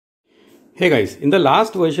Hey guys, in the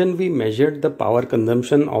last version we measured the power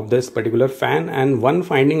consumption of this particular fan, and one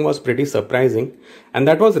finding was pretty surprising, and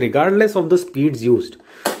that was regardless of the speeds used.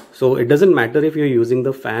 So it doesn't matter if you're using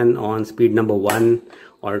the fan on speed number 1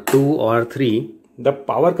 or 2 or 3, the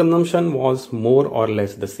power consumption was more or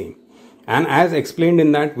less the same. And as explained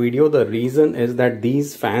in that video, the reason is that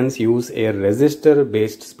these fans use a resistor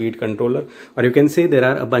based speed controller, or you can say there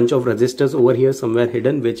are a bunch of resistors over here somewhere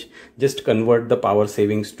hidden which just convert the power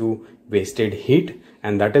savings to wasted heat.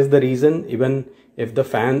 And that is the reason even if the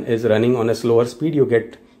fan is running on a slower speed,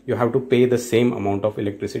 you have to pay the same amount of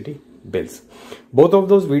electricity bills. Both of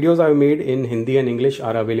those videos I've made in Hindi and English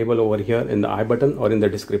are available over here in the I button or in the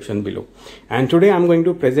description below. And today I'm going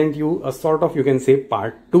to present you a sort of, you can say,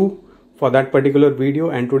 part 2 for that particular video.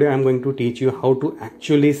 And today I'm going to teach you how to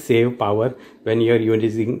actually save power when you're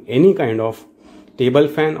using any kind of table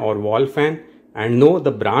fan or wall fan. And no,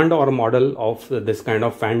 the brand or model of this kind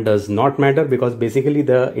of fan does not matter, because basically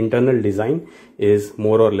the internal design is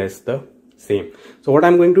more or less the same. So what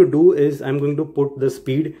I'm going to do is I'm going to put the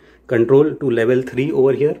speed control to level 3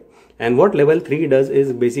 over here. And what level 3 does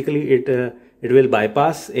is basically it will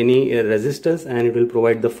bypass any resistors, and it will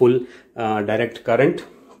provide the full direct current,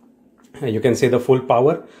 you can say the full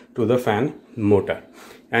power to the fan motor.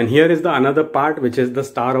 And here is the another part which is the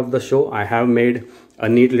star of the show. I have made a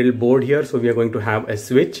neat little board here. So we are going to have a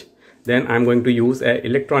switch, then I'm going to use a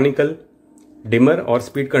electronical dimmer or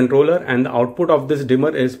speed controller, and the output of this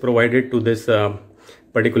dimmer is provided to this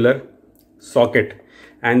particular socket.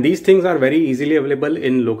 And these things are very easily available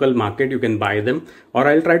in local market. You can buy them, or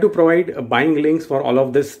I'll try to provide buying links for all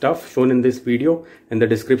of this stuff shown in this video in the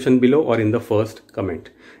description below or in the first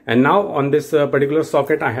comment. And now on this particular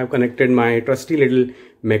socket, I have connected my trusty little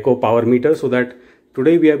Meko power meter, so that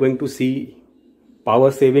today we are going to see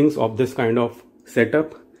power savings of this kind of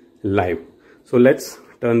setup live. So let's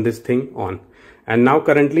turn this thing on. And now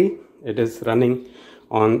currently it is running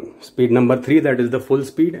on speed number 3, that is the full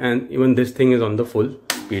speed, and even this thing is on the full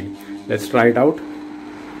speed. Let's try it out.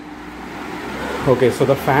 Okay, so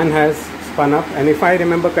the fan has spun up, and if I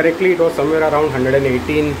remember correctly, it was somewhere around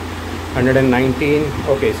 118, 119.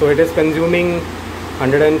 Okay, so it is consuming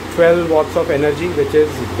 112 watts of energy, which is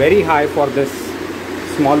very high for this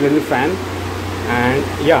small little fan. And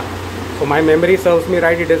yeah, so my memory serves me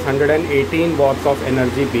right, it is 118 watts of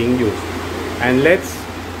energy being used. And let's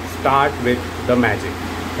start with the magic.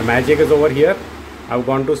 The magic is over here. I've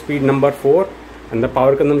gone to speed number 4, and the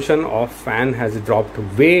power consumption of fan has dropped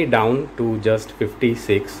way down to just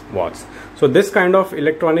 56 watts. So this kind of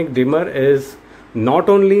electronic dimmer is not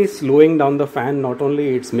only slowing down the fan, not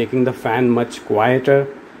only it's making the fan much quieter,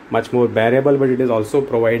 much more bearable, but it is also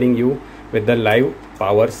providing you with the live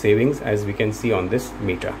power savings, as we can see on this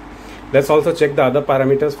meter. Let's also check the other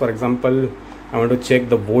parameters. For example, I want to check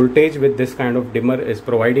the voltage with this kind of dimmer is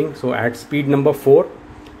providing. So at speed number 4,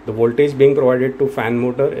 the voltage being provided to fan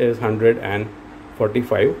motor is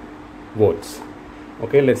 145 volts.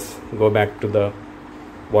 Okay, let's go back to the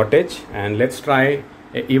wattage and let's try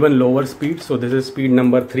a even lower speed. So this is speed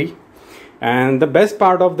number 3. And the best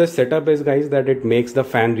part of this setup is, guys, that it makes the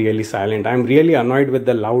fan really silent. I'm really annoyed with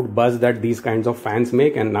the loud buzz that these kinds of fans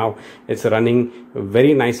make, and now it's running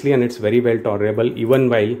very nicely and it's very well tolerable even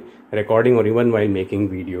while recording or even while making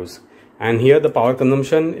videos. And here the power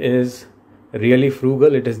consumption is really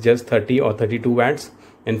frugal. It is just 30 or 32 watts.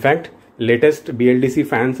 In fact, latest BLDC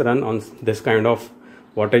fans run on this kind of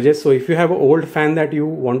wattages. So if you have an old fan that you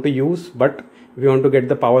want to use, but if you want to get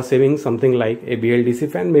the power savings, something like a BLDC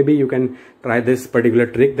fan, maybe you can try this particular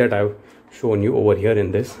trick that I've shown you over here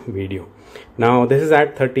in this video. Now this is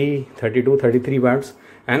at 30, 32, 33 watts,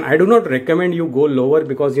 and I do not recommend you go lower,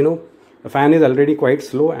 because you know the fan is already quite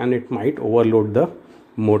slow and it might overload the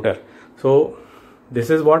motor. So this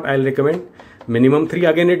is what I'll recommend, minimum 3.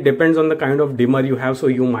 Again, it depends on the kind of dimmer you have, so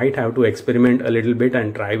you might have to experiment a little bit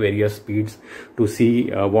and try various speeds to see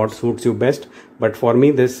what suits you best. But for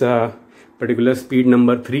me, this particular speed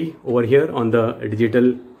number 3 over here on the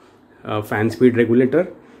digital fan speed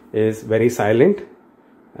regulator is very silent.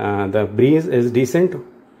 The breeze is decent,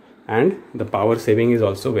 and the power saving is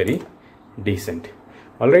also very decent.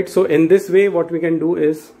 Alright, so in this way what we can do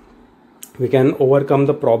is we can overcome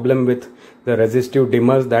the problem with the resistive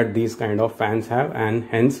dimmers that these kind of fans have, and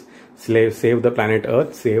hence save the planet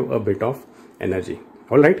Earth, save a bit of energy.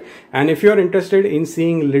 Alright, and if you are interested in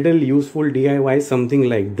seeing little useful DIY, something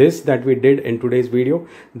like this that we did in today's video,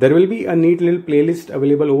 there will be a neat little playlist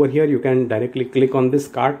available over here. You can directly click on this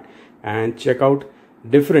card and check out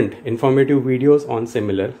different informative videos on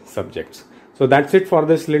similar subjects. So that's it for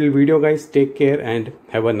this little video, guys. Take care and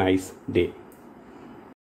have a nice day.